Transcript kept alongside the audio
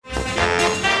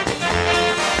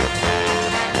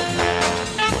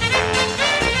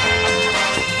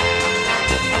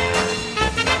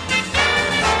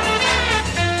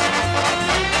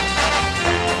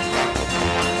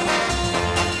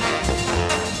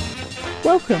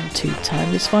Welcome to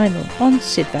Timeless Vinyl on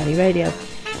Sid Valley Radio.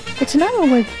 It's an hour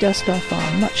where we dust off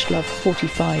our much-loved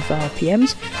 45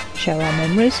 RPMs, share our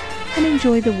memories, and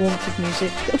enjoy the warmth of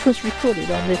music that was recorded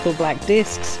on little black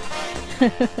discs.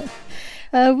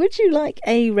 Would you like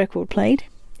a record played?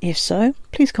 If so,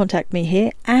 please contact me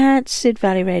here at Sid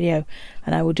Valley Radio,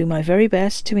 and I will do my very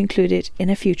best to include it in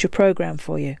a future programme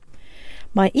for you.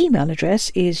 My email address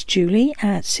is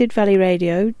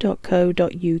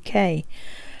julie@sidvalleyradio.co.uk.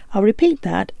 I'll repeat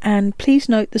that, and please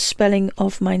note the spelling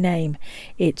of my name.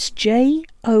 It's JOOLY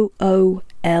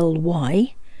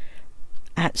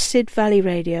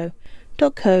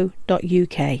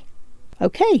 @sidvalleyradio.co.uk.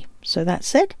 Okay, so that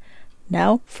said,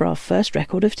 now for our first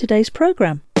record of today's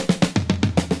programme.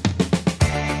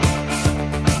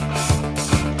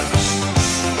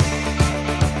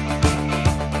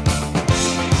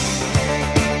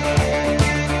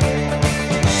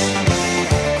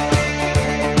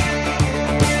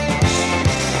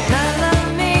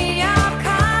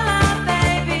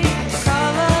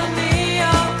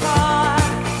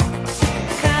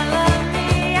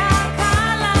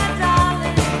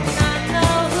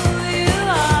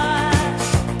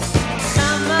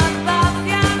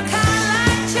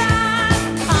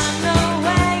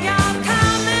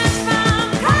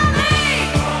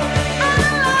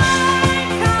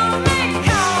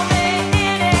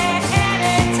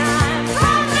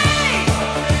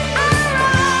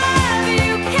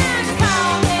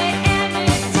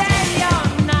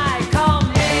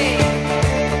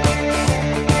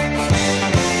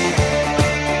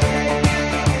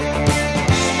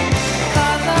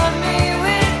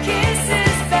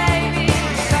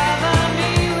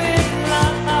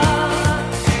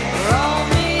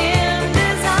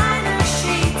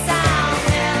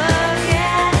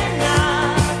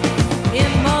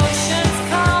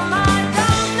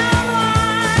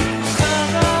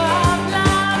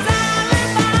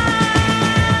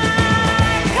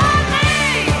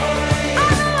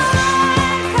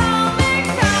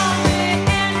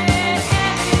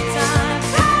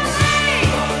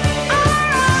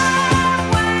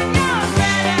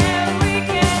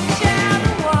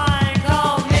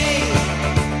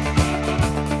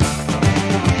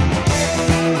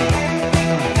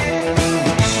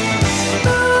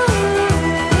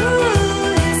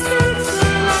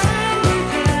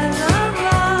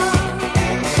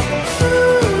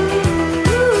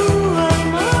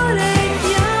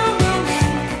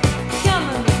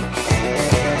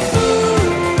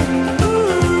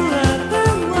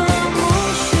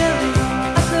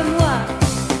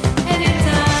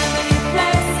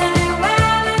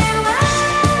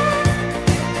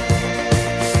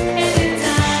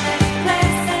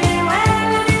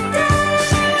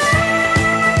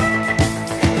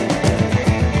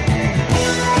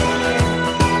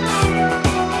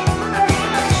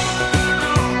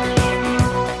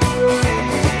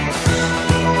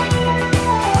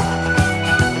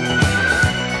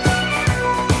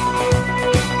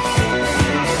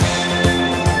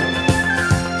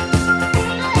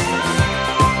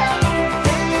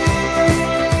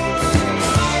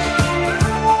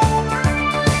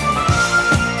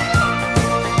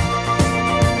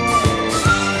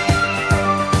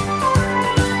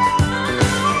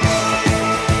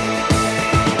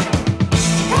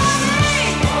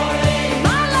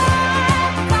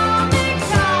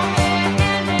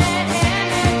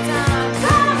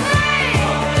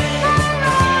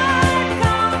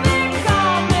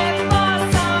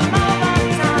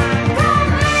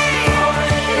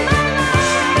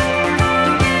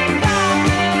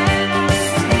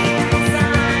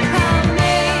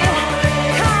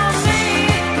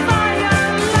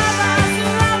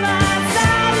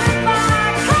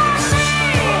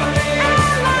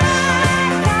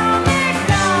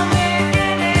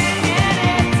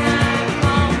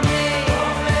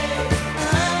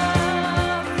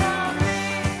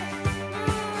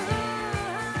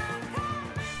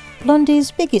 Blondie's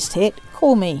biggest hit,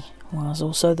 Call Me, was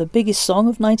also the biggest song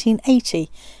of 1980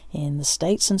 in the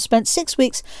States and spent 6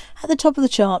 weeks at the top of the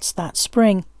charts that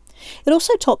spring. It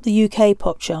also topped the UK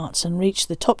pop charts and reached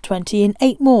the top 20 in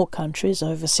 8 more countries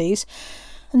overseas.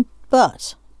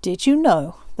 But did you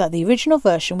know that the original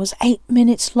version was 8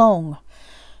 minutes long?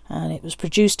 And it was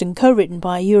produced and co-written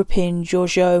by European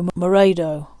Giorgio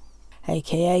Moroder,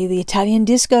 aka the Italian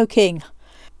Disco King.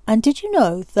 And did you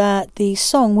know that the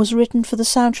song was written for the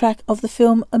soundtrack of the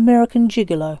film American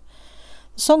Gigolo?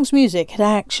 The song's music had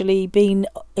actually been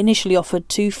initially offered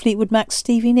to Fleetwood Mac's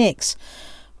Stevie Nicks,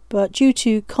 but due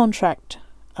to contract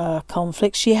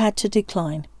conflicts she had to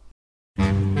decline.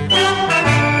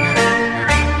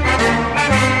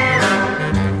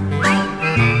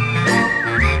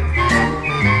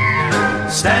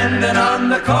 standing on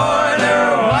the corner,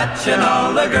 watching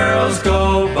all the girls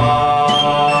go by.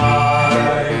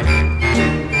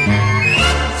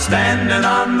 Standing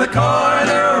on the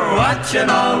corner, watching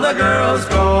all the girls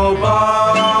go by.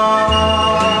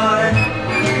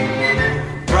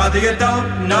 Brother, you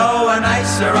don't know a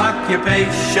nicer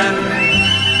occupation.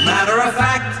 Matter of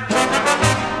fact,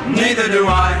 neither do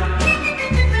I.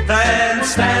 Than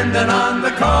standing on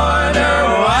the corner,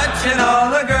 watching all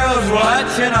the girls,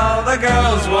 watching all the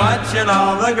girls, watching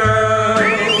all the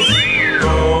girls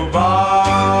go by.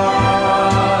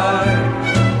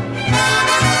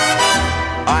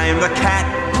 I'm the cat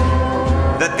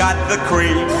that got the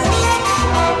cream.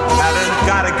 Haven't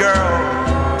got a girl,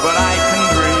 but I can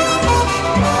dream.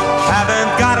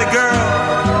 Haven't got a girl,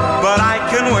 but I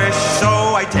can wish. So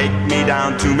I take me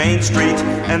down to Main Street,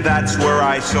 and that's where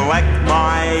I select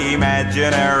my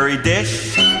imaginary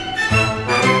dish.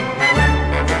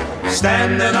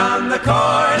 Standing on the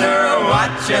corner,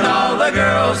 watching all the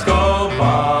girls go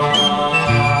by.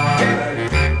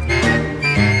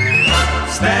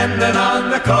 Standing on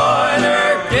the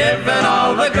corner, giving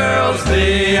all the girls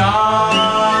the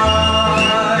eye.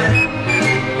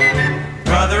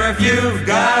 Brother, if you've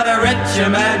got a rich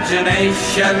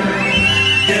imagination,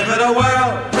 give it a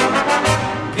whirl,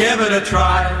 give it a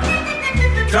try.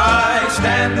 Try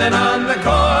standing on the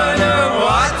corner,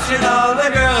 watching all the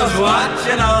girls,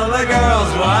 watching all the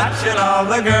girls, watching all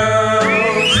the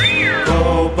girls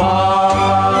go by.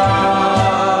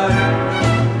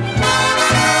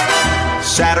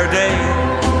 Saturday,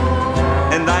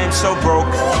 and I'm so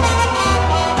broke.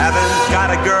 Haven't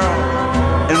got a girl,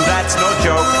 and that's no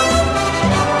joke.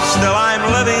 Still I'm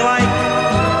living like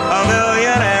a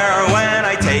millionaire when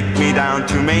I take me down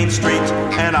to Main Street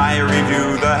and I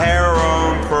review the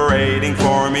harem parading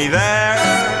for me there.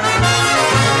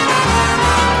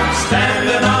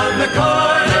 Standing on the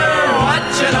corner,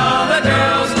 watching all the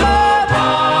girls go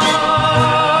by.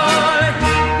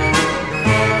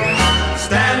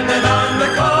 Standing on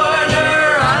the corner,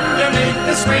 underneath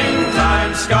the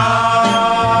springtime sky.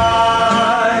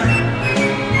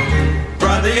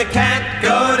 Brother, you can't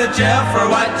go to jail for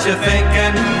what you're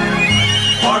thinking,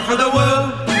 or for the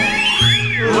woo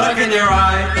look in your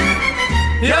eye.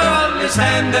 You're only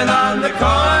standing on the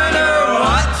corner,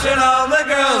 watching all the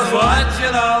girls,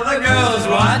 watching all the girls,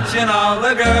 watching all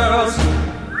the girls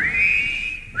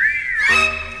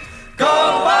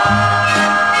go by.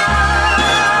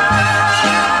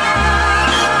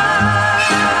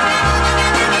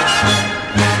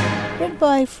 Written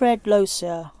by Fred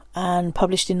Loesser and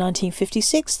published in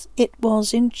 1956, it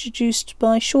was introduced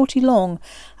by Shorty Long,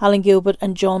 Alan Gilbert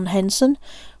and John Henson,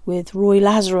 with Roy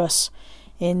Lazarus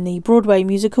in the Broadway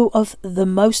musical of The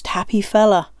Most Happy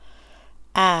Fella,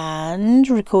 and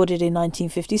recorded in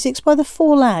 1956 by the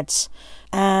Four Lads,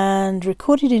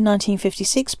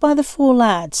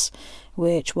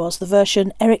 which was the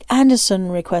version Eric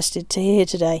Anderson requested to hear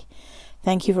today.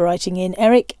 Thank you for writing in,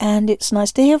 Eric, and it's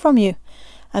nice to hear from you.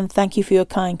 And thank you for your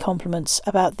kind compliments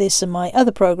about this and my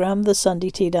other programme, The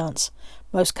Sunday Tea Dance.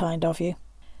 Most kind of you.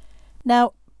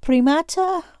 Now,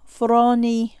 Primata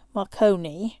Foroni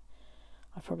Marconi,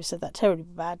 I probably said that terribly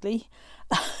badly,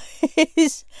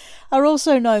 are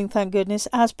also known, thank goodness,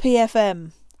 as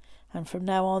PFM. And from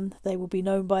now on, they will be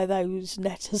known by those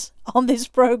letters on this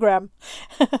programme.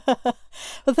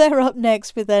 But they're up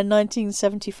next with their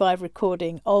 1975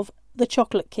 recording of The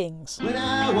Chocolate Kings. When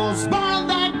I was born,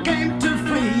 that came to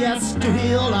free us to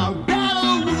heal our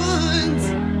battle wounds.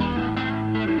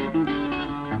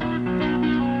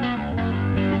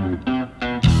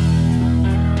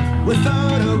 With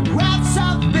photographs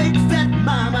of Big Fat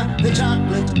Mama, the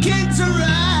Chocolate Kings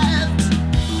arrived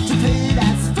to feed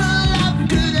us full of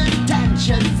good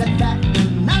intentions and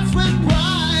fatten us with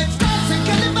pride. Stars and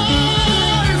candy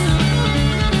bars.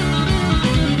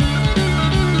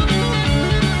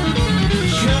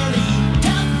 Surely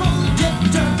temple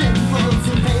dipped her dimples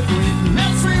in favorite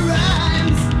nursery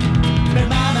rhymes. My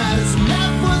mama's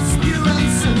love was pure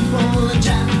and simple and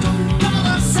gentle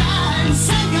dollar signs.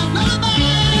 Sang out lullabies.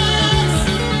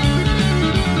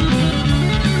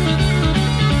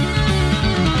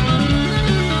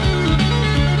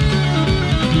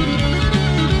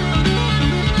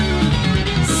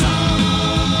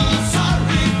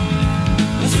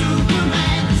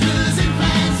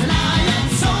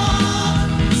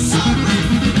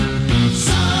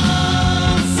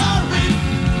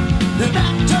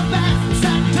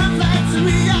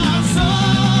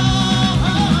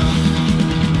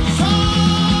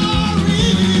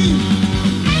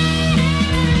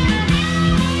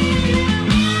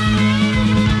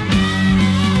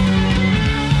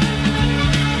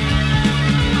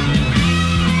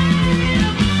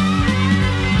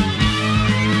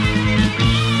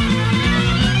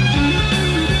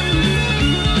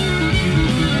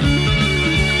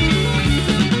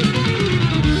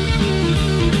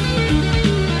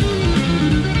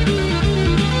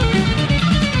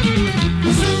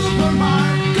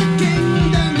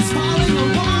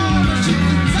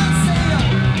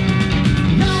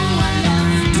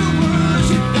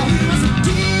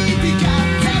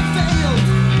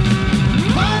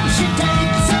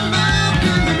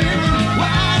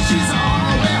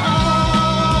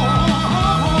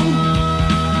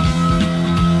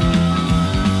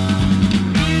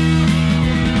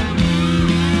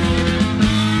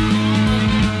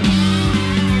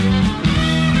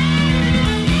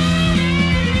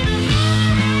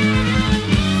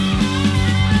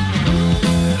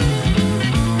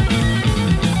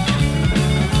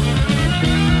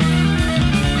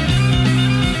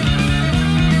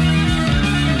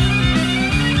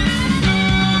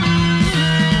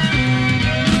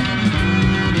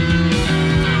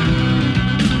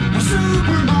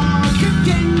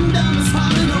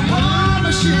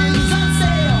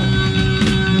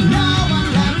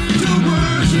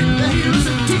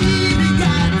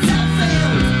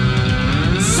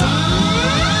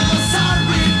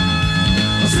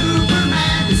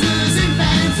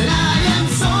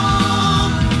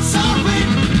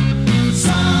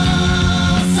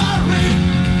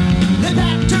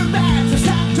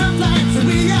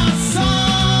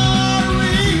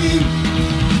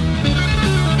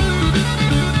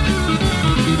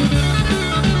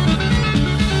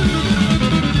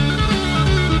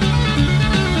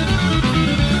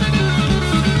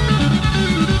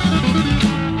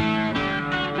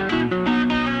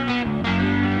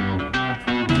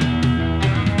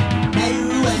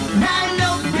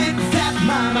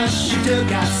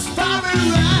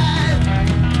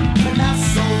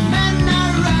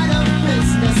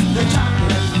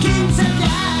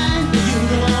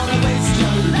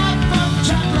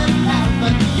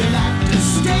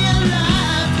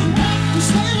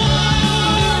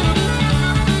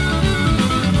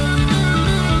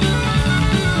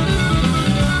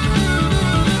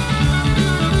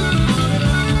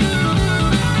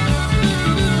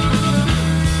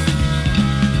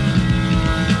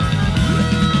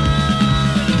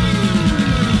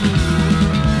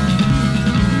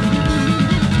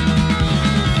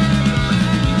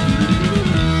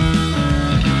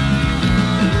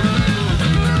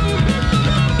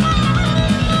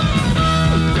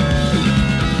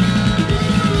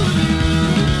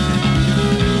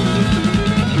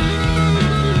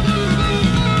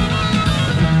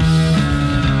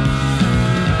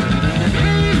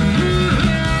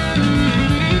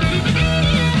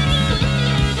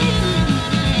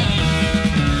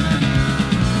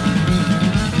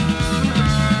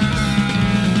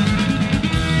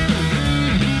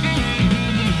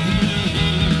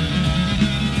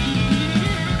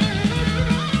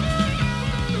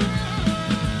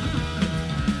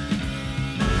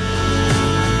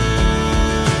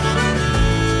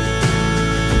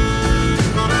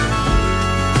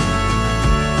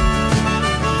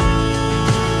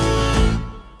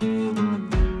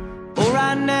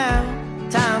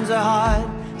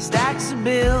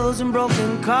 and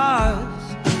broken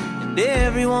cars, and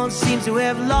everyone seems to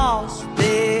have lost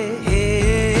their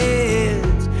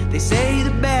heads. They say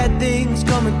the bad things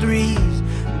come in threes,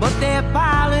 but they're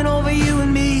piling over you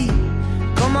and me.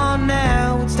 Come on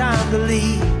now, it's time to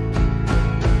leave.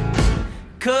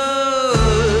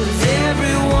 'Cause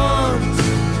everyone's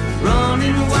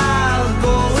running wild,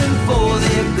 going for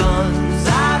their guns.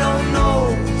 I don't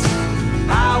know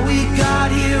how we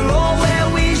got here or where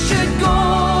we should go.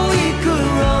 We could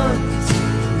run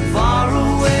far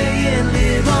away and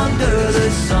live under the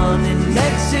sun in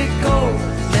Mexico,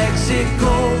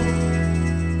 Mexico.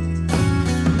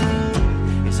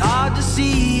 It's hard to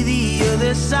see the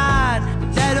other side,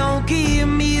 but that don't keep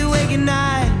me awake at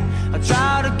night. I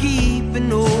try to keep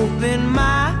an open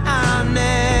mind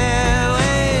now,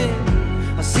 and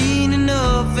I've seen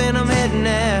enough and I'm heading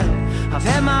out. I've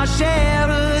had my share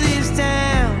of this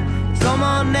town. Come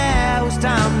on now, it's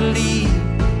time to leave.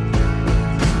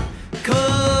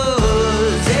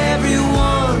 'Cause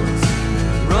everyone's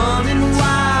running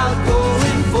wild,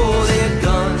 going for their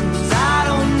guns. I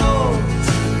don't know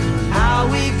how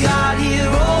we got here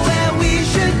or where we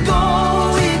should go.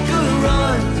 We could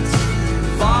run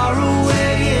far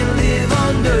away and live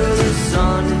under the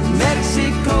sun in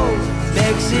Mexico,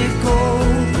 Mexico.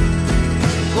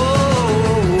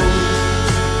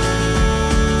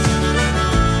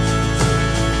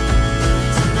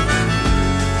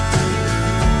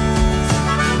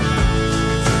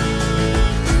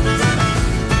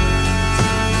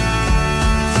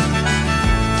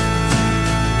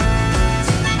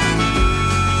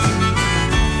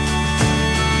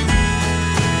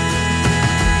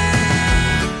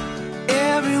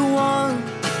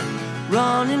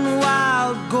 Running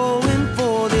wild, going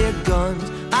for their guns.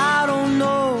 I don't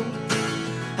know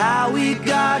how we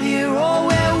got here or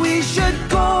where we should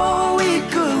go. We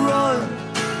could run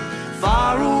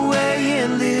far away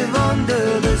and live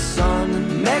under the sun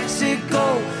in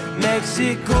Mexico,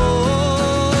 Mexico.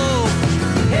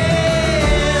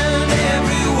 And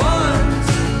everyone's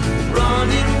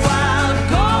running wild,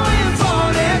 going for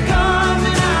their guns.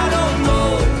 And I don't know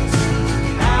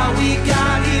how we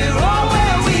got here or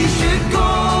where we should go.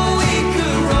 We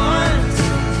could run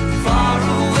far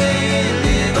away and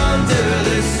live under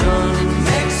the sun in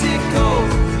Mexico,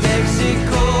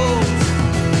 Mexico.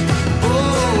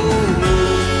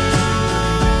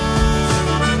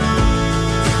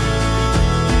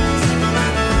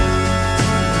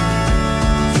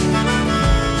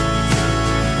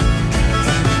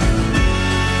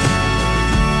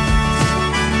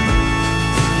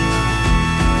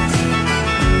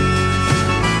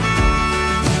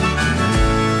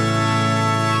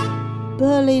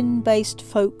 Berlin-based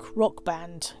folk rock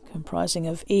band comprising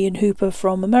of Ian Hooper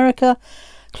from America,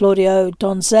 Claudio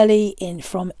Donzelli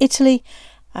from Italy,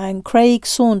 and Craig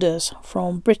Saunders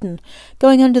from Britain,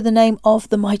 going under the name of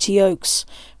the Mighty Oaks,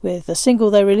 with a single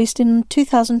they released in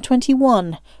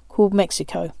 2021 called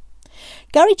Mexico.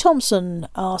 Gary Thompson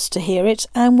asked to hear it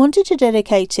and wanted to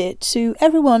dedicate it to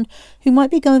everyone who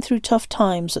might be going through tough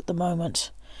times at the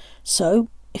moment. So,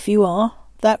 if you are,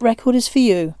 that record is for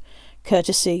you,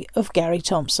 courtesy of Gary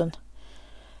Thompson.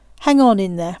 Hang on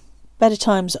in there. Better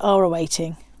times are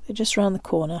awaiting. They're just round the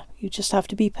corner. You just have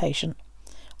to be patient.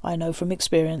 I know from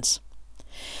experience.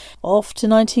 Off to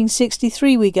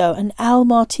 1963 we go, and Al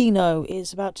Martino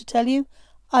is about to tell you,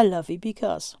 I love you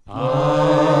because.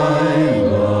 I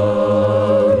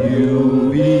love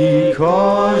you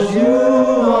because you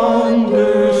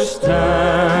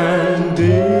understand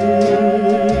it.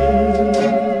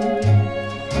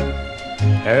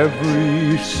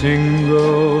 Every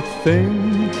single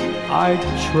thing I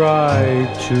try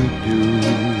to do,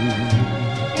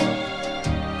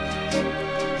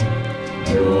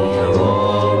 you're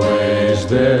always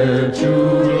there to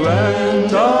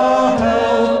lend a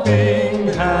helping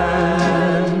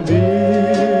hand in.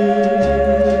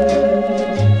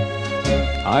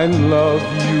 I love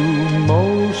you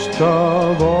most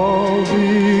of all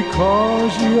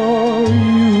because you're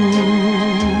you.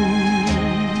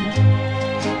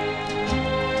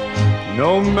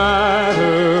 No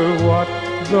matter what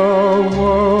the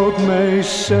world may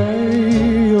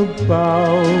say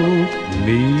about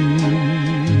me,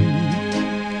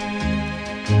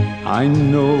 I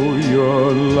know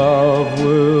your love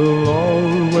will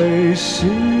always see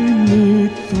me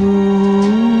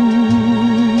through.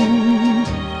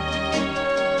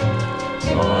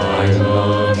 I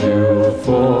love you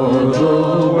for the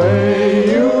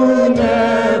way you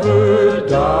never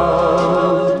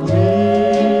doubt me,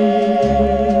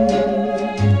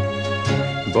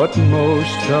 but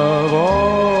most of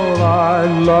all I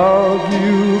love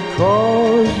you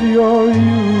 'cause you're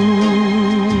you.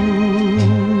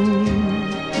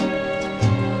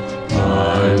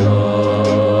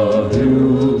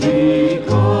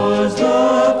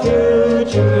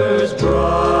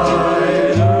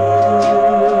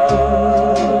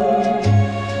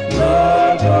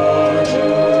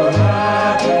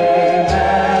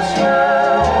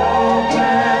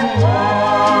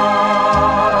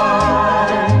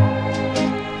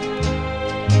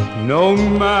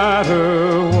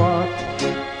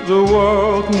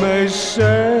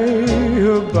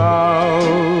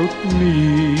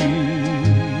 me.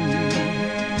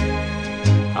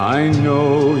 I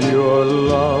know your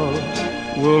love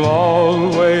will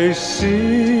always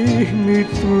see me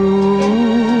through.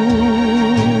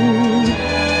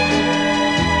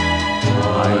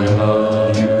 I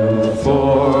love you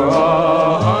for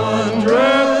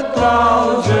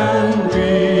 100,000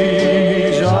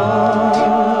 reasons,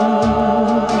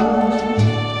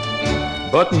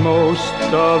 but most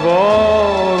of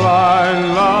all I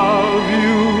love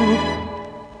you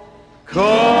 'cause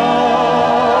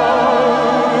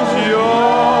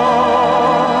you're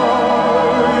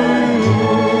you.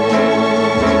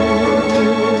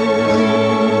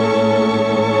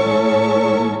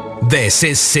 This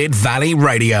is Sid Valley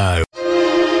Radio.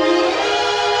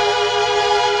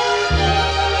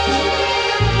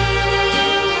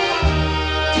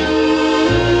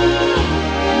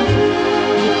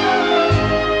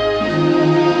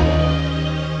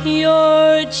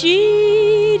 Your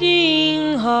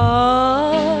cheating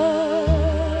heart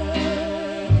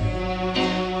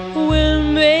will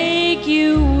make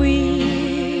you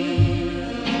weep.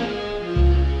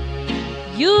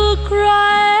 You'll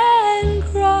cry and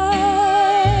cry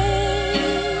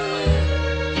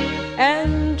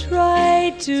and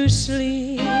try to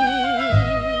sleep,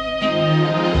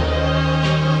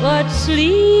 but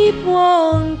sleep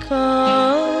won't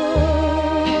come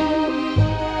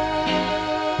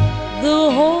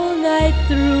the whole night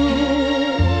through.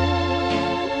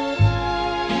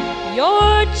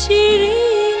 Your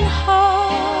cheating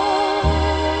heart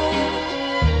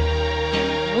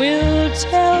will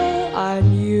tell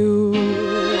on you.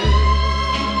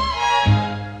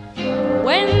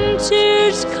 When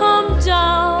tears come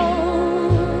down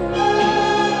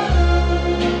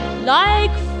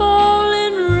like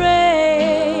falling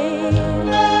rain,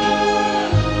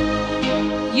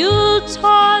 you'll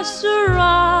toss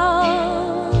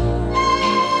around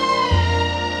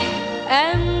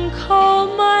and call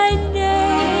my name.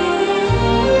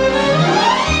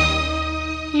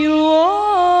 You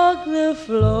walk the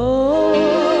floor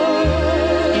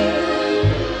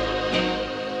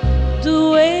the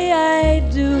way I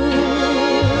do.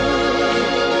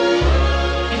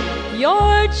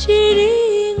 Your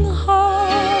cheating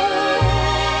heart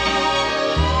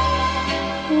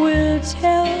will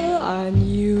tell on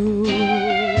you.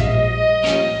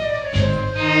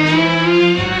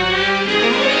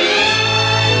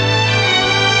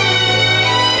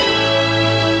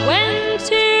 When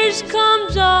tears come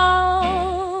down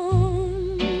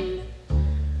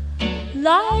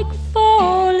like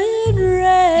falling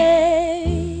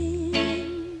rain,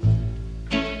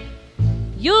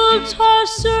 you'll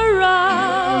toss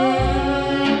around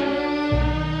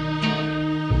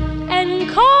and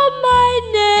call my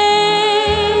name.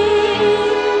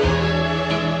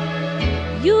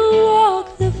 You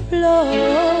walk the floor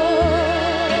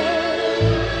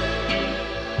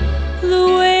the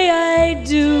way I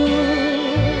do.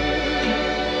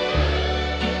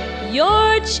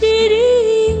 Your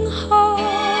cheating heart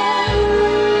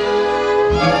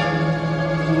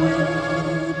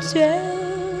will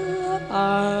tell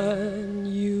on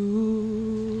you.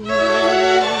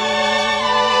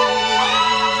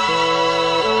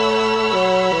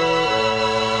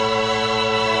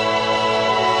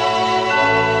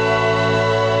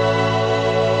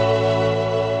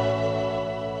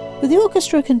 With the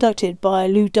orchestra conducted by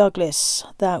Lou Douglas,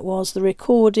 that was the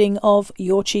recording of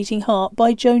Your Cheating Heart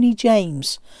by Joni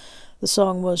James. The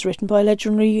song was written by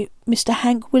legendary Mr.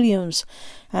 Hank Williams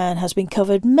and has been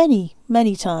covered many,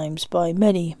 many times by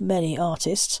many, many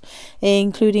artists,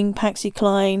 including Patsy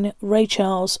Cline, Ray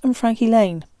Charles and Frankie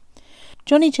Laine.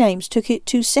 Johnny James took it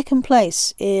to second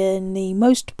place in the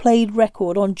most played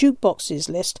record on jukeboxes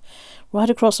list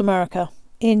right across America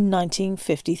in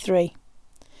 1953.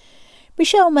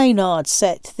 Michelle Maynard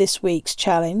set this week's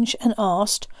challenge and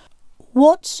asked,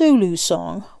 what Zulu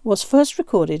song was first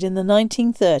recorded in the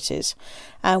 1930s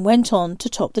and went on to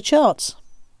top the charts?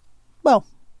 Well,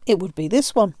 it would be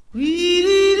this one.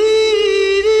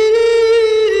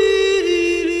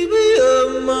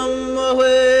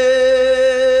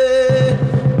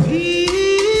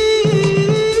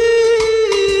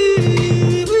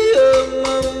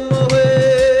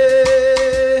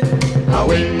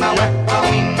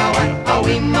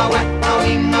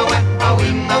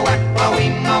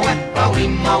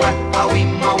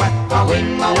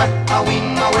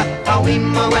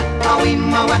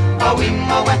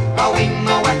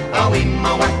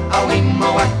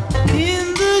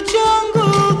 In the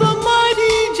jungle, the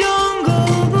mighty jungle,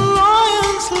 the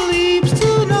lion sleeps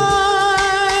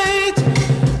tonight.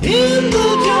 In the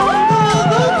jungle,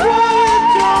 the quiet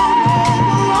jungle,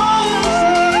 the lion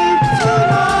sleeps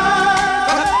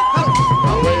tonight.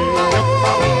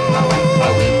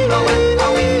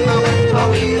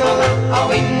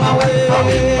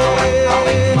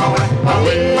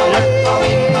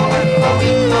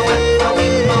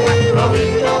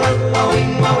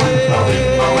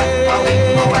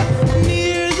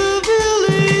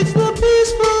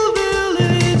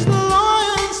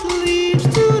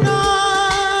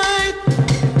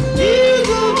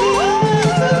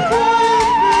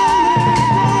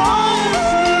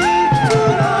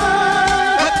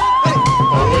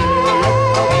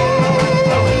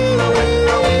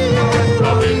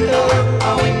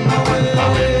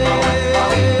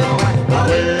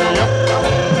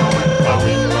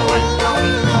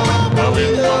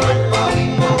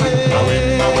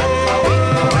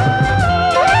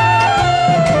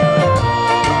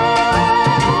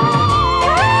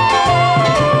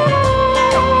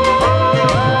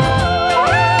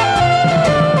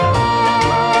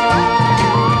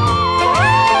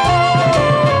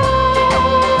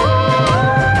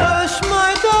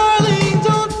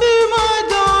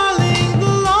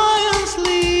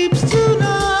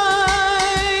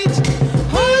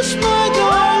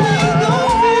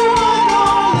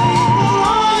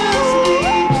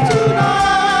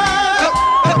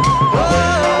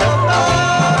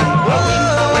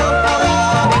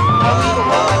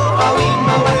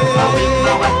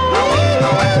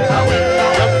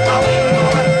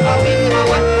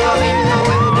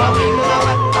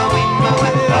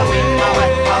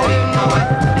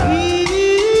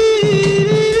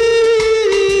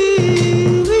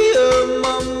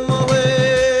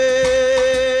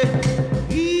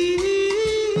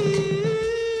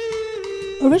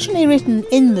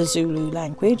 In the Zulu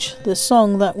language, the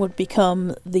song that would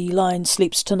become The Lion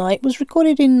Sleeps Tonight was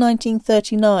recorded in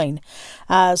 1939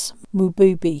 as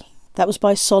Mububi. That was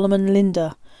by Solomon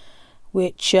Linda,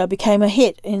 which became a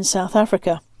hit in South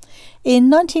Africa. In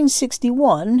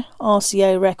 1961,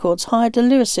 RCA Records hired a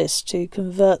lyricist to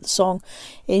convert the song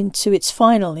into its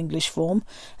final English form,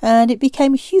 and it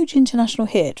became a huge international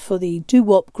hit for the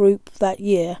doo-wop group that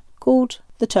year called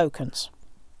The Tokens.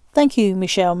 Thank you,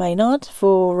 Michelle Maynard,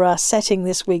 for setting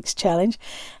this week's challenge,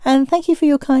 and thank you for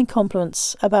your kind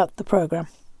compliments about the programme.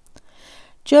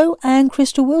 Joe and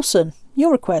Crystal Wilson,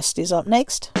 your request is up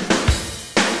next.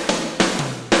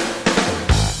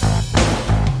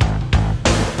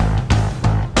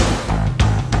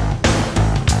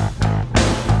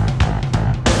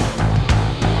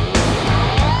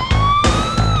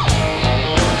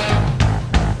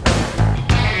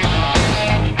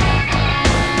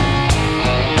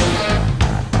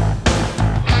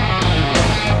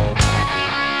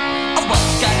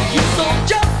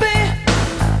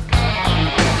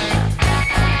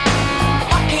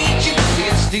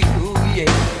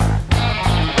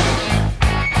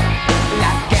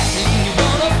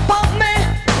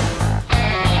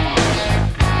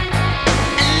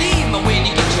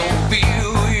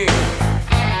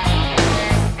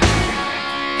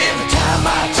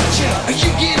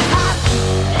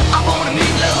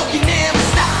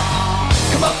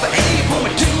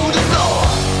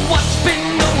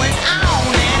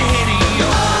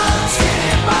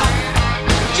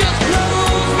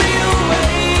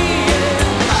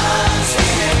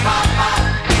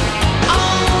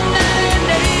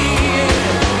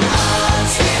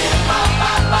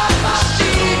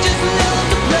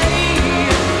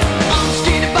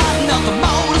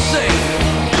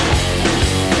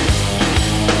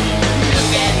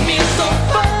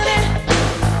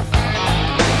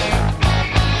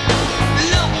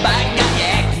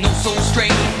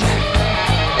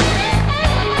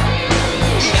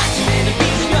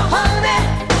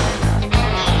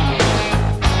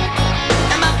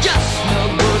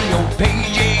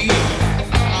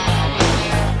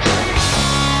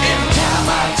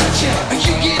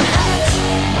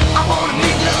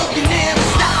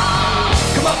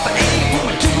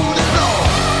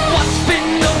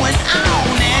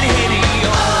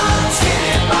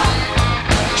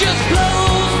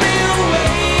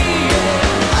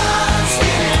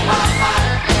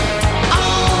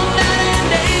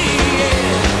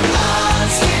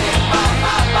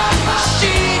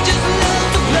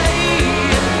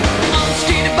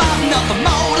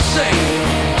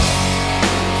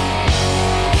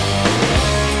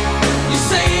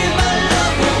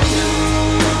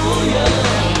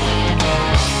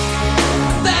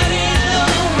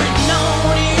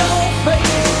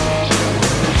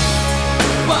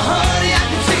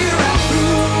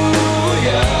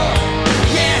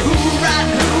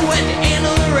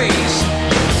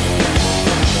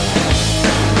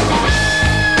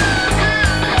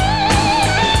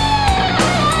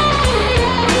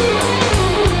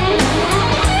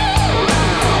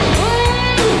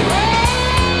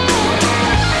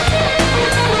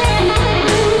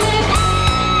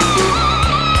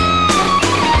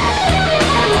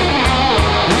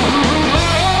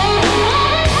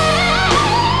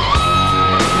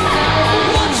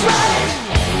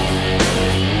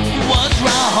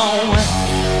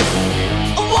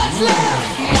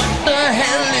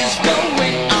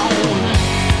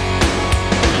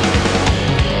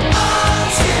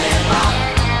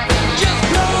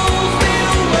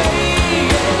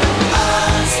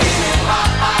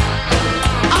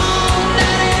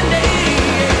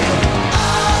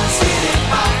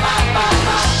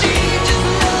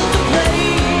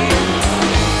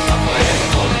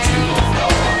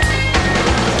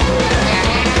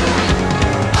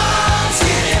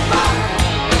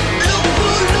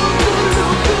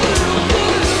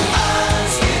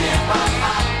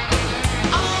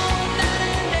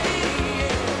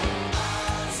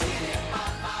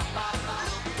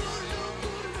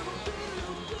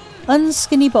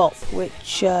 Unskinny Bop,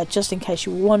 which, just in case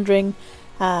you were wondering,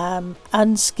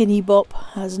 Unskinny Bop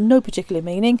has no particular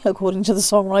meaning, according to the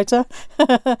songwriter,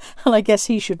 and I guess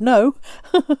he should know.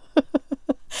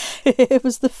 It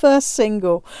was the first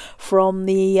single from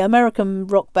the American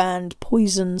rock band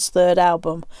Poison's third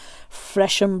album,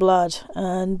 Flesh and Blood,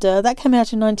 and that came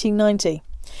out in 1990.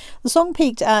 The song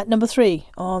peaked at number 3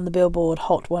 on the Billboard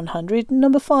Hot 100 and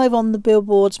number 5 on the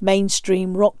Billboard's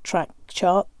mainstream rock track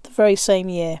chart the very same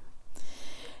year.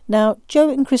 Now, Joe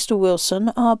and Crystal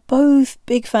Wilson are both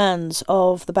big fans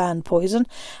of the band Poison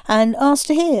and asked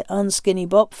to hear Unskinny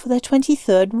Bop for their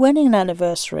 23rd wedding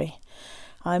anniversary.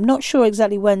 I'm not sure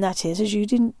exactly when that is, as you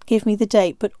didn't give me the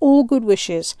date, but all good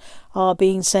wishes are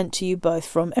being sent to you both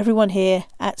from everyone here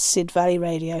at Sid Valley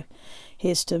Radio.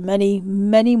 Here's to many,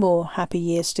 many more happy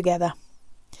years together.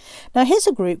 Now here's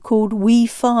a group called We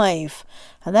Five,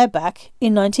 and they're back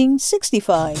in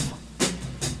 1965.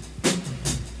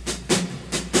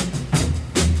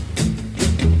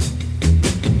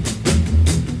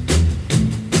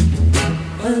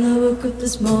 When I woke up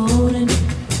this morning,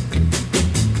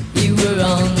 you were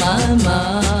on my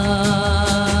mind,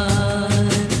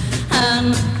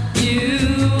 and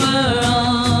you were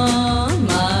on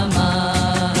my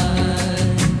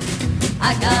mind.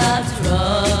 I got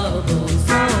troubles,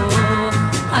 oh,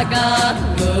 I got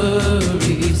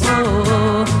worries,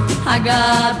 oh, I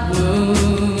got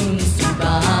wounds to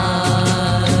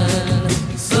bind.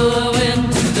 So I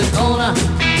went to the corner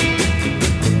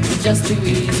just to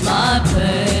ease my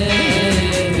pain,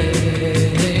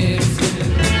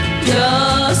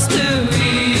 just to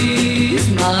ease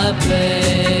my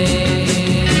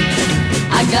pain.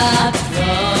 I got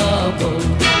trouble,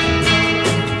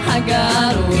 I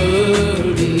got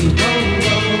worried,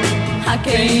 oh, I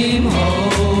came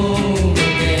home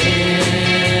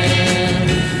again.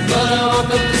 But I woke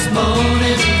up this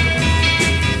morning,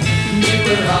 you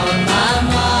were on my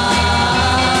mind.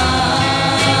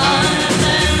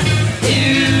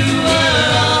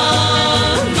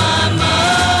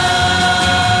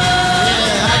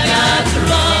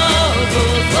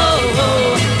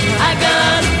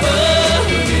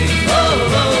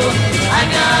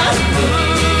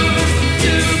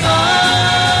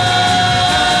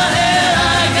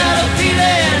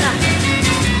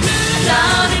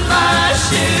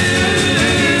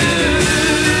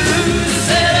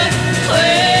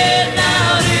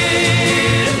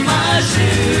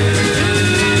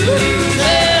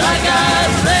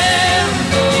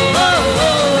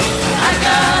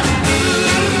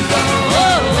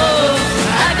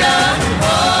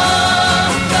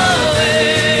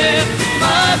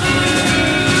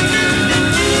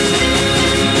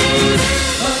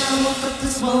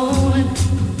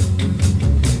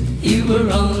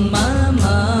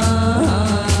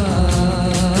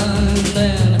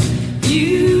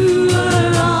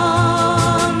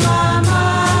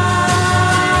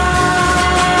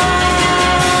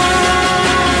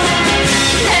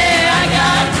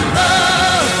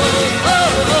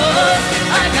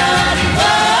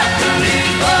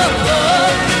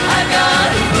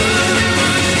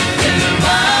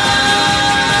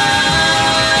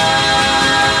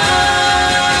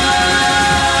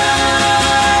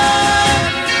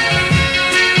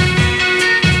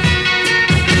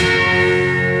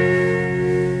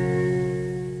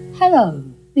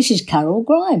 This is Carol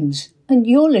Grimes, and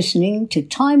you're listening to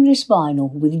Timeless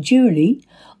Vinyl with Julie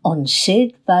on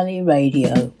Sid Valley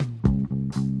Radio.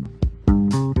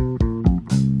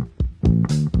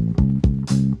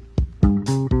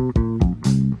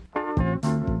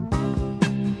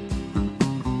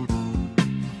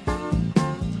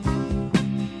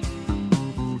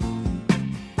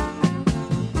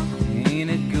 Ain't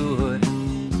it good,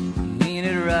 ain't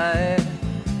it right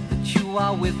that you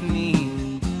are with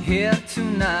me here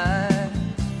tonight?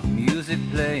 Music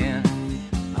playing,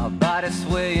 our bodies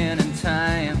swaying in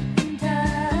time.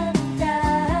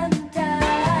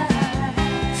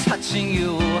 Touching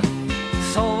you,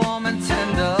 so warm and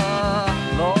tender.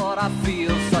 Lord, I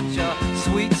feel such a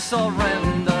sweet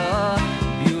surrender.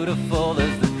 Beautiful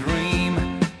is the dream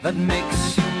that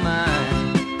makes you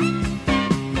mine.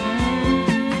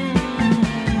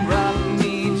 Rock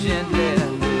me gently,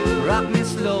 rock me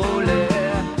slowly.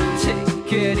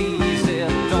 Take it easy,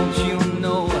 don't you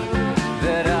know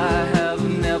that I have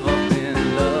never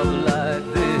been loved like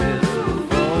this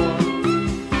before?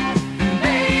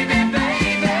 Baby,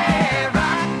 baby,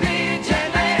 rock me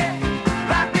gently,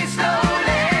 rock me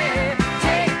slowly.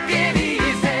 Take it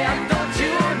easy, don't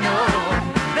you know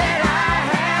that I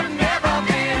have never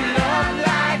been loved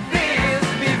like this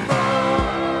before?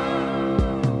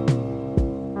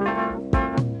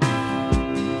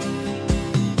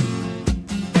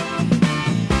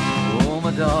 Oh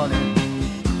my darling,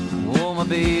 oh my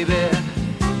baby,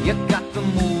 you got the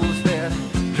moves that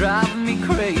drive me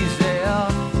crazy.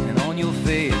 And on your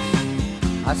face,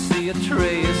 I see a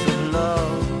trace of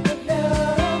love.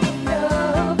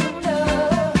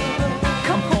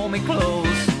 Come hold me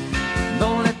close,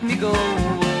 don't let me go.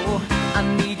 I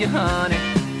need you, honey,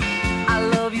 I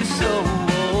love you so.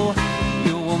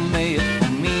 You were made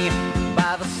for me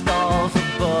by the stars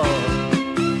above.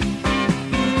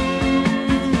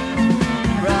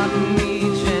 Rock me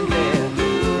gently,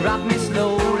 rock me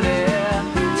slowly.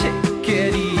 Take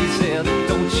it easy,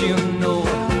 don't you know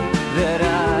that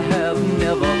I have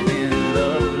never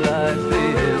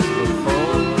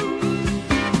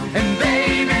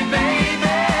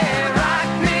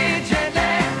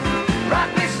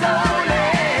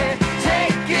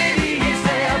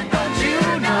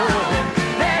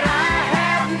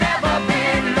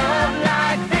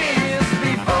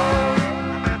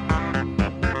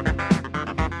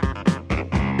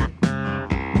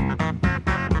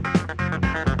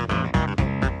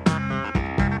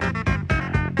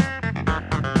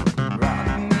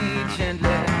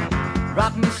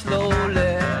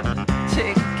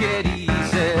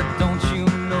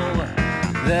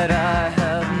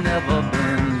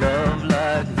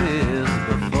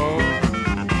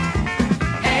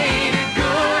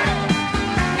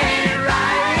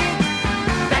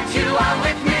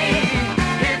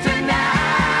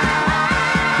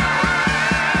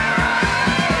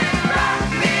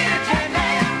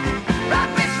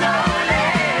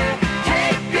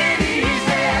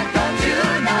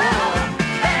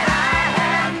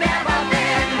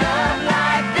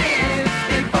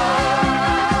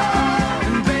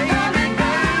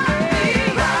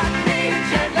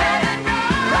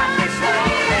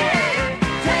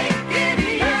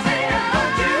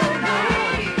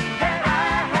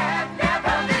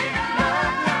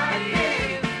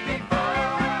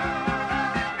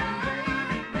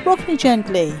Rock Me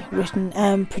Gently, written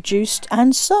and produced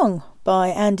and sung by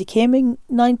Andy Kim in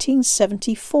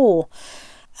 1974.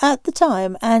 At the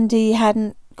time, Andy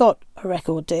hadn't got a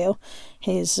record deal.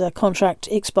 His contract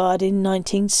expired in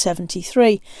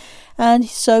 1973, and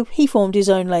so he formed his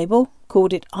own label,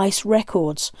 called it Ice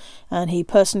Records, and he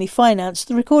personally financed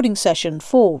the recording session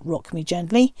for Rock Me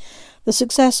Gently. The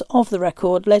success of the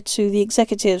record led to the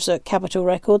executives at Capitol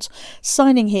Records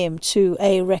signing him to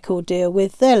a record deal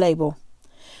with their label.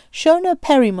 Shona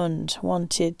Perrimund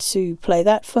wanted to play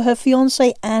that for her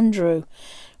fiancé Andrew,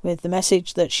 with the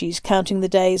message that she's counting the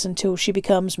days until she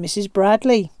becomes Mrs.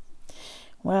 Bradley.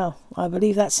 Well, I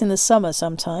believe that's in the summer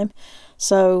sometime,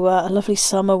 so a lovely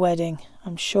summer wedding.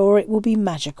 I'm sure it will be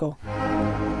magical.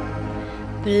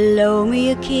 Blow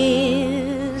me a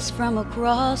kiss from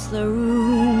across the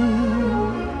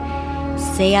room.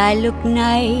 Say I look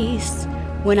nice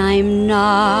when I'm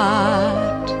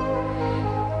not.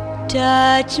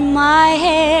 Touch my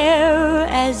hair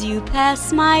as you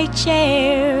pass my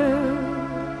chair.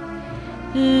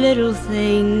 Little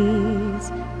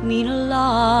things mean a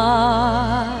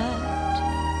lot.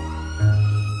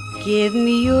 Give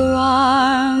me your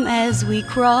arm as we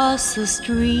cross the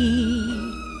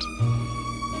street.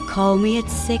 Call me at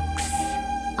 6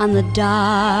 on the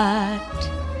dot.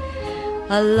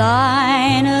 A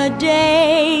line a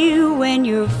day when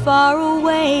you're far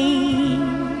away.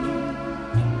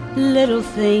 Little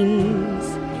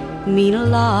things mean a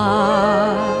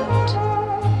lot.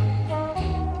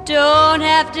 Don't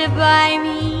have to buy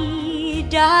me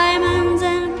diamonds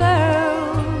and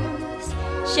pearls,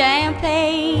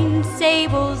 champagne,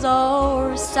 sables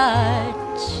or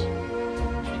such.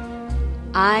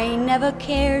 I never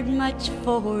cared much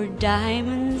for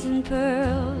diamonds and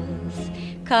pearls,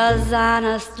 'cause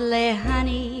honestly,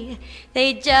 honey,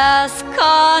 they just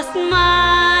cost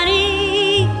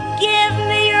money. Give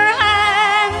me your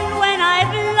hand when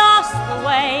I've lost the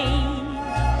way.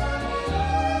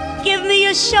 Give me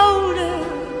a shoulder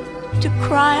to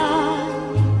cry on,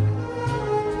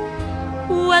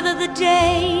 whether the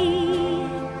day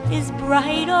is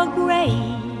bright or gray.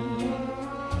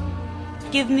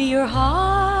 Give me your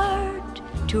heart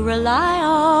to rely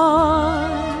on.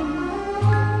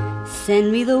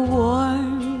 Send me the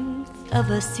warmth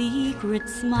of a secret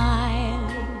smile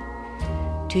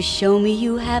to show me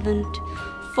you haven't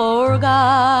forgot.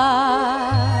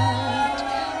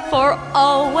 For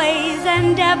always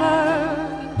and ever,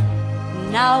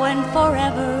 now and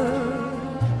forever,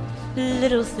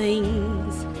 little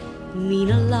things mean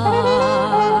a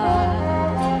lot.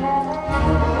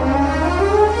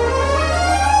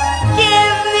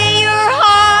 Give me your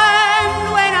hand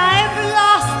when I've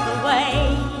lost the way.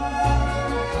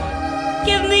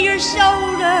 Give me your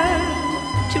shoulder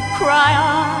to cry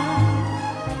on,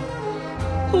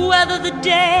 whether the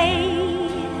day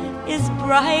is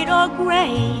bright or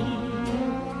gray.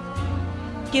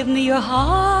 Give me your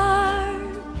heart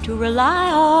to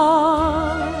rely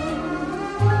on.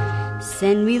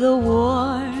 Send me the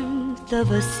warmth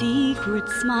of a secret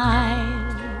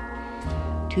smile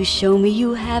to show me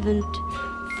you haven't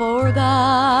forgot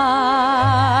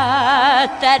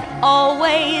that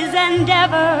always and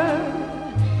ever,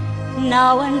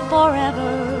 now and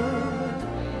forever,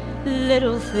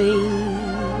 little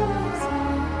things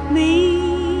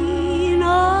mean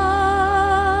a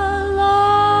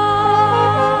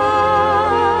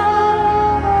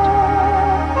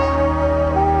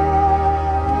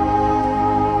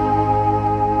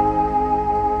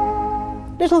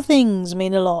Little Things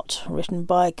Mean a Lot, written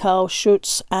by Carl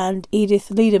Schutz and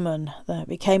Edith Liederman, that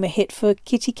became a hit for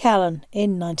Kitty Callan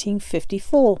in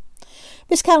 1954.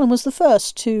 Miss Callan was the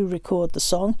first to record the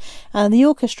song, and the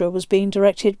orchestra was being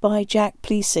directed by Jack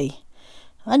Pleasey.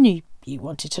 I knew you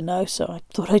wanted to know, so I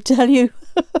thought I'd tell you.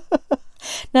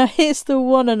 Now here's the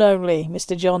one and only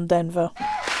Mr. John Denver.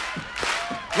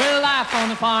 Well, life on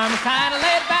the farm is kind of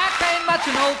laid back. Ain't much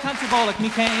an old country boy like me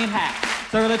can't hack.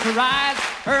 It's early to rise,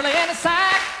 early in the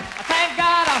sack. I thank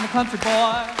God I'm a country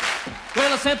boy.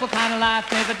 Well, a simple kind of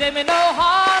life never did me no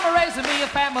harm. Raising me a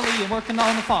family and working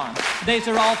on the farm. The days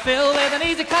are all filled with an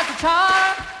easy country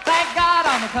charm. Thank God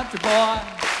I'm a country boy.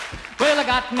 Well, I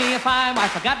got me a fine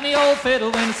wife, I got me old fiddle.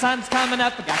 When the sun's coming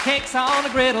up, I got cakes on the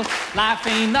griddle. Life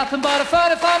ain't nothing but a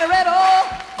funny, funny riddle.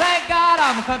 Thank God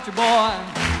I'm a country boy.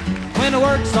 When the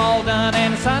work's all done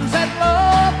and the sun's set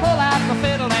low, pull out my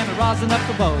fiddle and I rosin up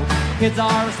the bow. Kids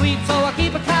are asleep, so I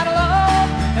keep it kind of low.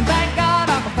 And thank God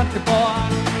I'm a country boy.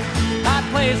 I'd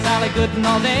play Sally Gooden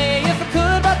all day if I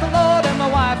could, but the Lord and my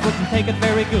wife wouldn't take it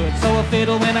very good. So I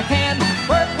fiddle when I can,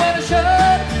 work when I should.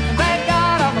 And thank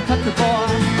God I'm a country boy.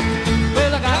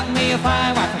 Well, I got me a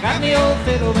fine wife, I forgot me old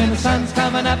fiddle. When the sun's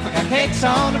coming up, I got cakes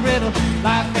on the griddle.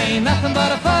 Life ain't nothing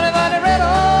but a funny, funny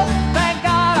riddle. Thank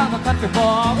God I'm a country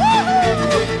boy.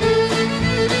 Woo-hoo!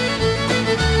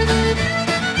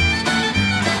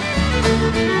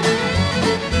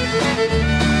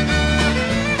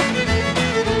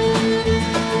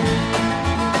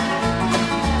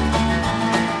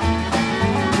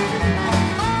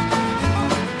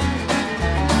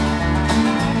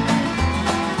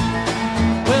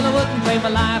 My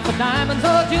life for diamonds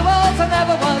or jewels, I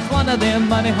never was one of them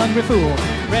money-hungry fools.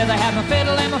 Rather have my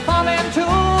fiddle and my farming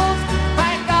tools.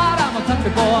 Thank God I'm a country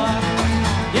boy.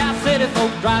 Yeah, city folk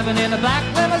driving in a black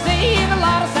limousine. A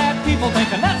lot of sad people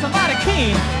thinking that's a mighty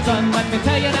keen. Son, let me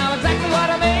tell you now exactly what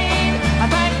I mean. I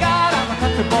thank God I'm a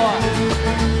country boy.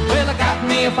 Well, I got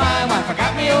me a fine wife, I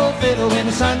got me old fiddle. When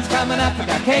the sun's coming up, I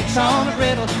got cakes on the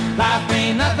griddle. Life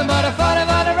ain't nothing but a funny,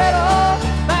 funny riddle.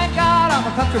 Thank God I'm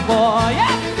a country boy.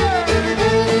 Yeah!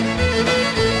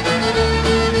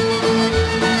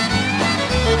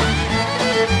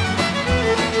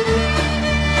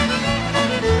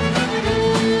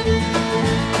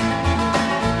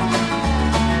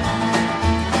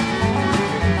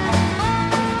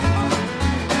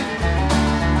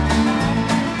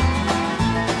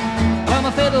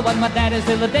 Fiddle was my daddy's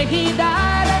till the day he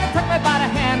died, and he took me by the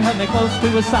hand, held me close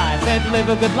to his side, said live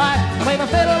a good life, play my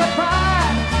fiddle and cry,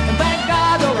 and thank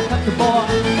God you're a country boy.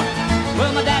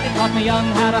 Well, my daddy taught me young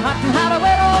how to hunt and how to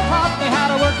whittle, taught me how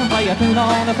to work and play a tune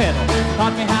on the fiddle,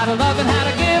 taught me how to love and how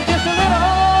to give just a little.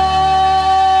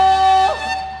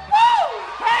 Woo!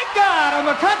 Thank God I'm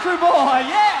a country boy,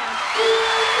 yeah!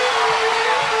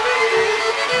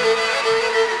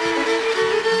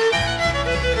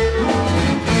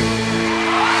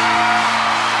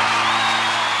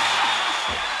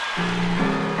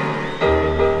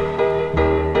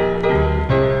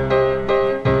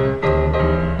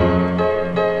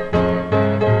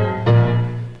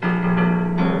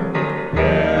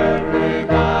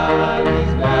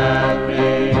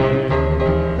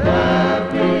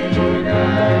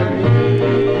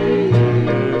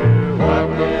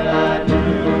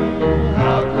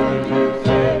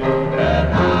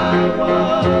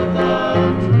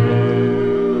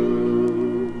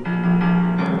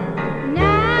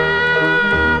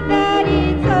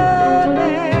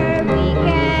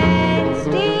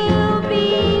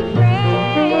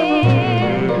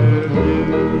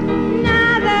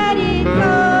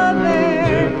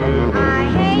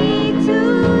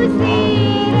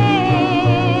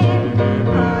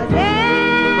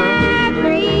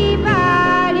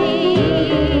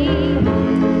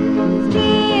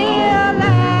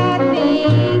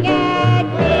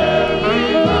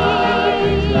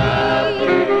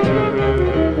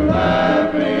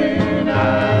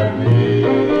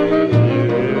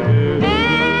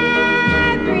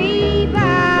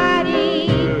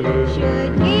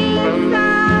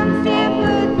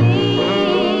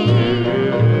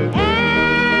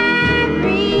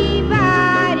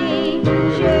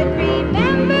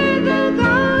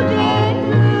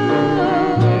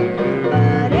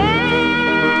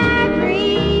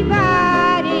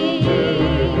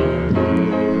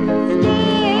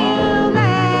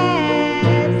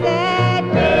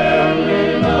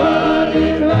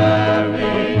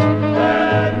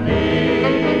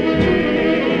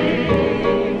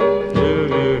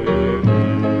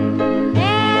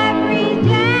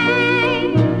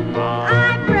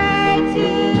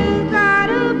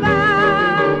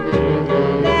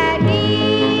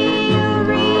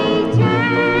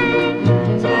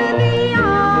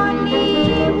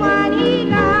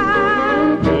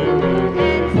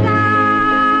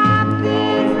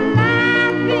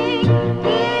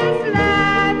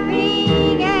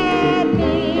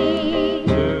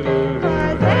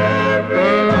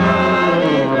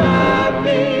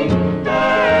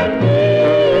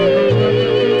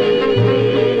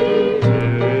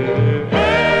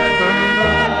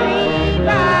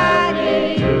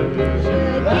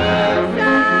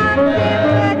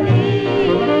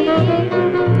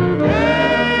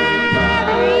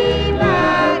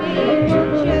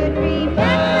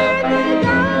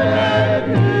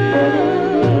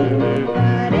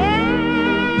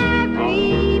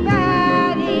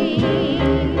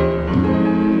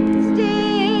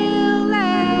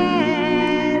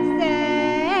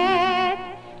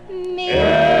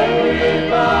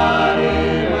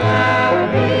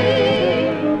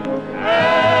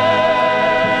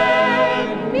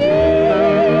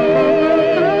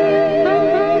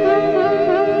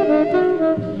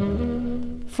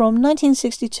 from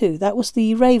 1962. That was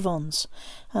the Ravons,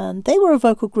 and they were a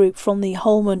vocal group from the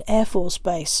Holman Air Force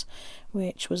Base,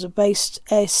 which was a base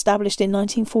established in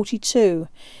 1942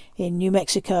 in New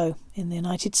Mexico in the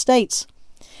United States.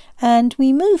 And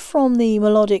we move from the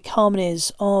melodic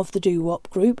harmonies of the doo-wop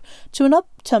group to an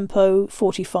up-tempo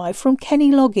 45 from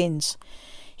Kenny Loggins.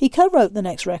 He co-wrote the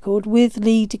next record with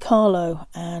Lee DiCarlo,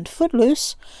 and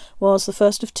Footloose was the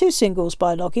first of 2 singles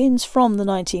by Loggins from the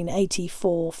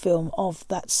 1984 film of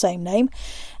that same name,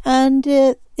 and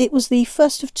it was the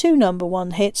first of 2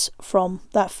 #1 hits from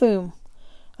that film.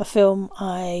 A film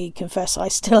I confess I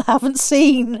still haven't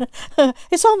seen.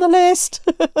 It's on the list.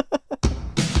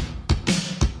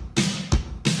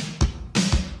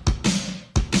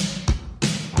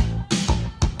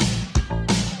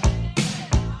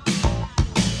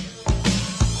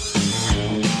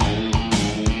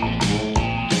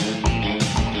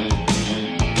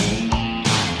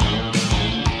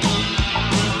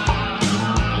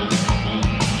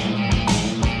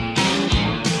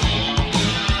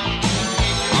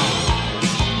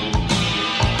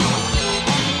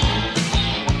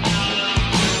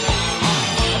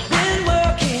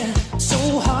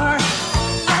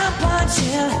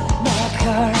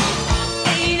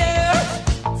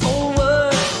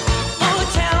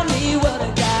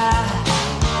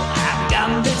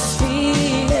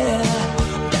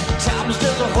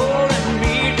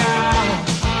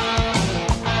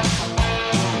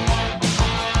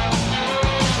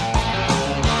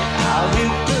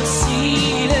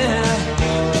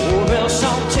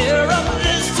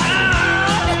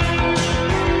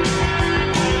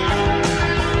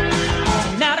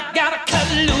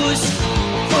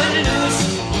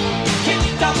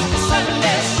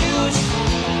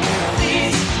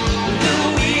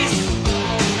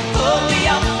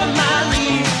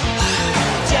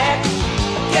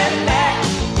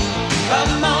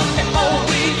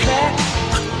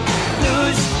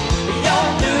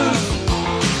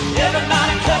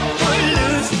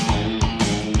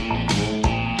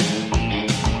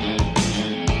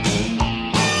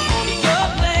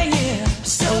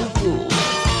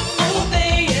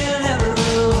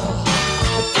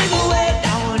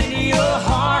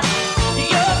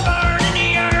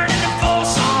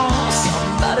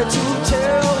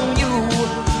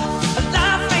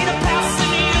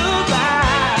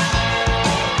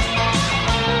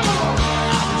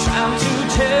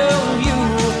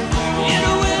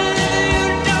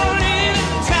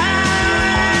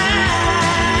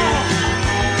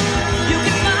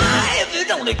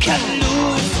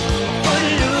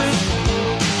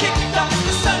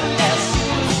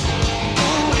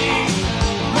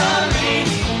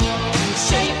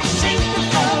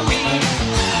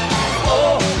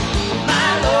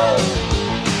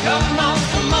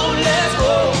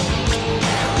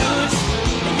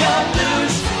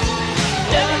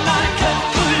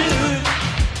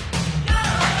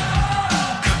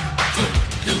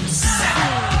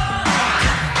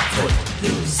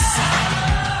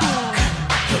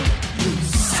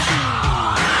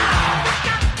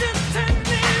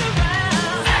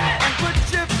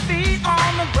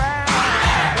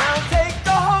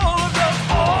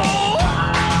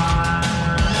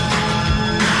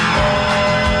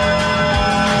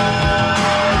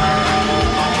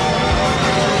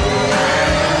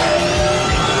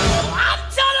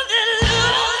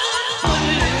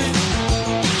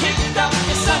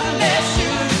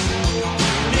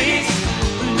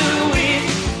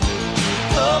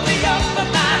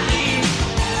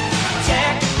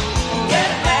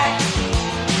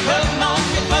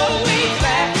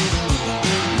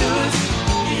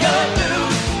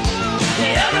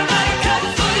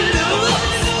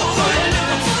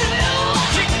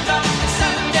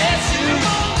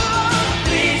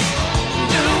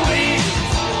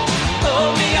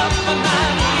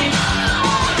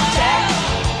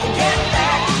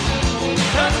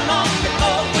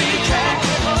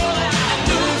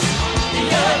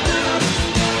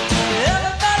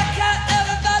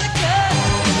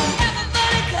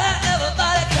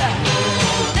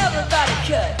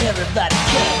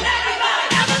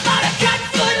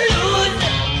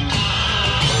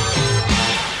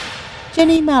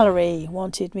 Jenny Mallory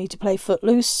wanted me to play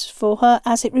Footloose for her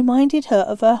as it reminded her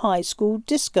of her high school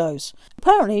discos.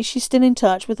 Apparently she's still in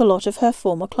touch with a lot of her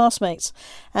former classmates,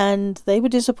 and they were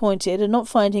disappointed at not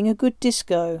finding a good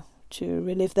disco to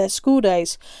relive their school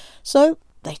days. So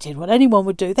they did what anyone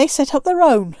would do. They set up their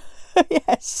own.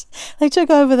 Yes, they took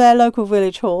over their local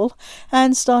village hall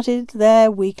and started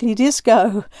their weekly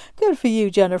disco. Good for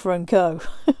you, Jennifer and Co.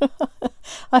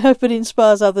 I hope it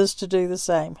inspires others to do the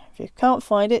same. If you can't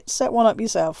find it, set one up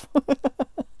yourself.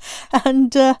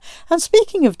 And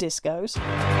speaking of discos,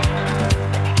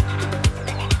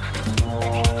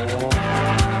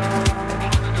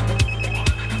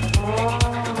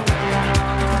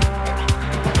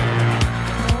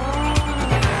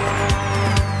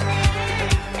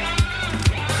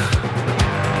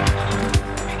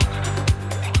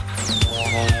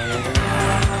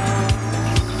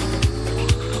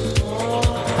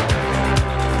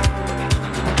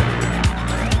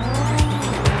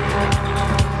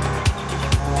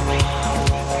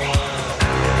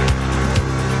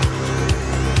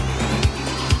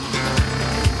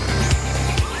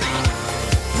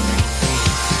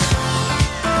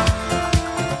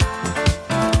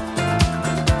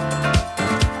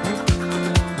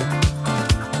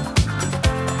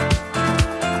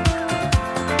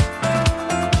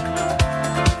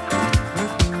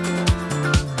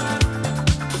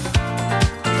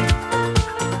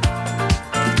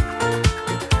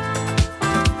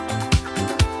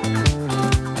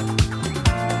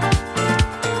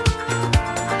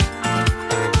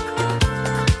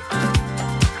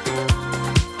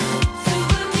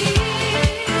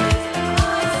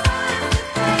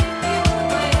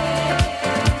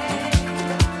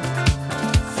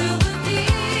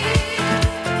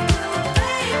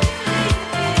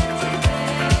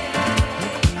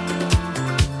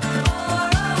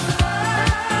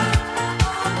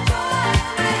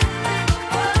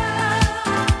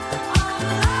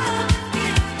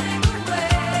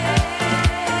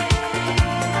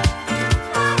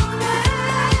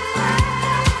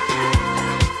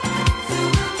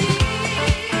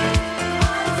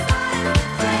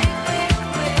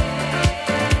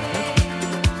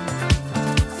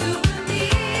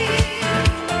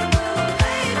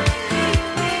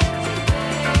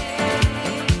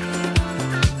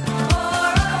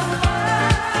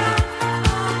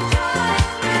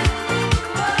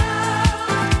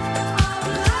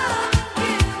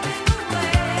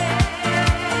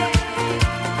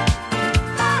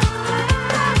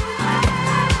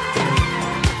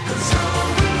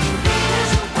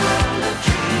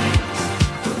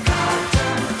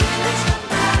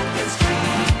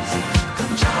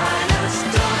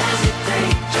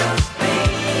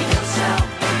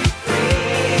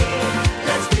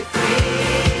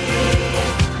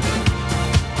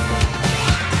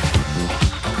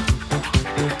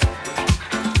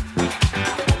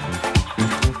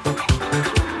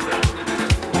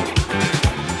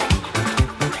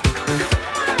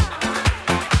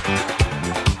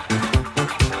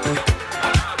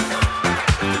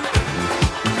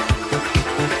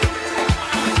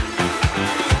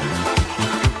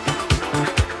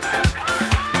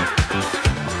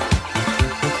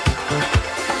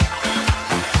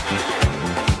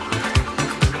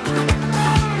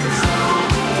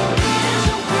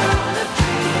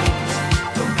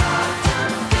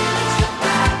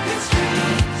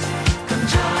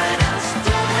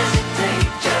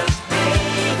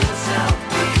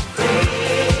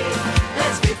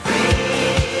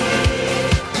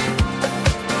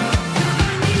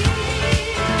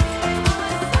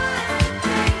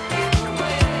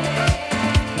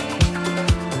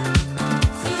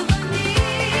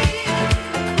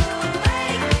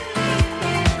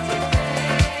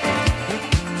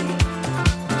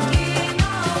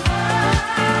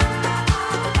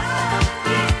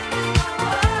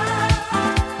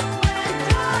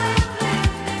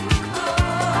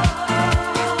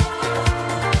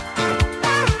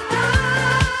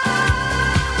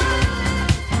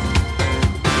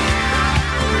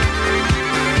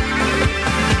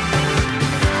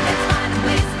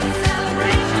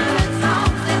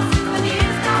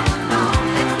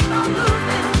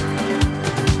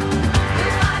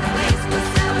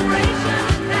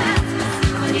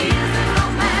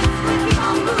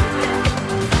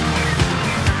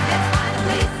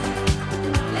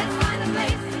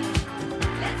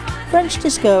 French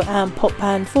disco and pop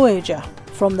band Voyager.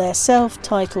 From their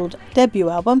self-titled debut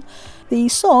album, the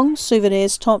song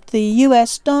Souvenirs topped the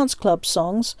US dance club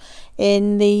songs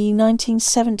in the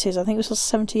 1970s. I think it was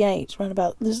 78, around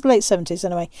about the late 70s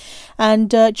anyway. And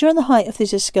during the height of the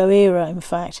disco era, in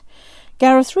fact.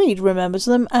 Gareth Reid remembers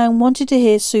them and wanted to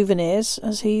hear Souvenirs,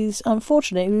 as he's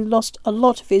unfortunately lost a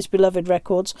lot of his beloved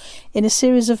records in a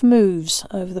series of moves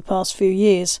over the past few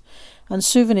years, and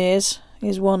Souvenirs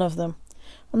is one of them.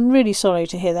 I'm really sorry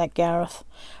to hear that, Gareth.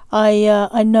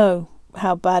 I know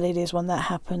how bad it is when that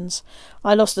happens.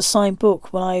 I lost a signed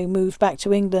book when I moved back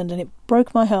to England and it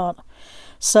broke my heart.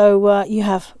 So you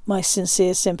have my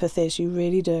sincere sympathies, you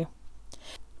really do.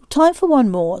 Time for one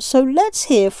more, so let's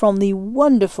hear from the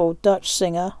wonderful Dutch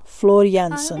singer Floor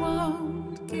Jansen. I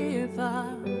won't give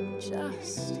up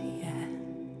just yet.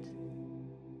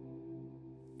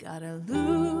 Gotta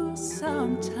lose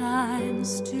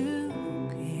sometimes to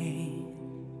gain.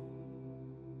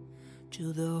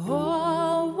 To the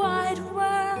whole wide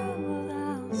world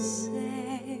I'll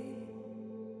say,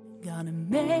 gonna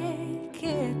make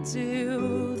it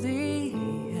to the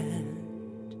end.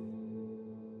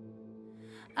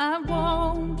 I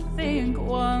won't think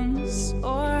once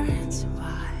or twice.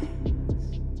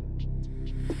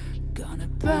 Gonna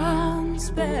bounce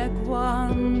back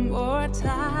one more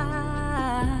time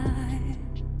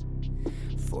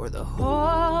for the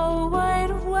whole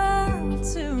wide world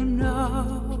to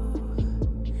know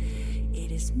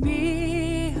it is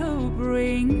me who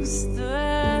brings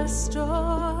the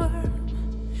storm.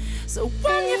 So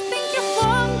when you think you've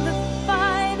won the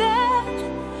fight,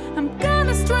 I'm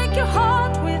gonna strike your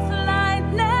heart with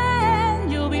lightning.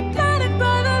 You'll be blinded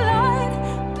by the light,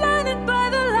 blinded by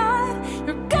the light.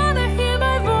 You're gonna hear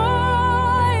my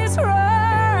voice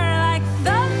roar like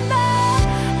thunder.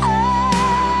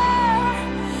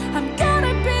 I'm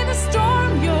gonna be the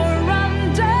storm you're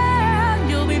under.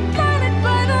 You'll be blinded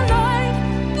by the light,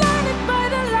 blinded by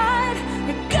the light.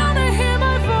 You're gonna hear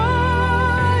my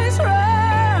voice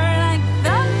roar like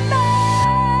thunder.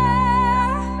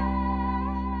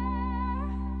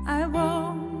 I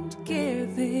won't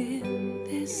give in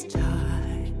this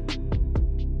time,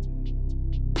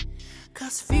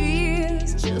 'cause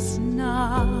fear's just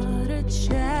not a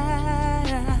chance.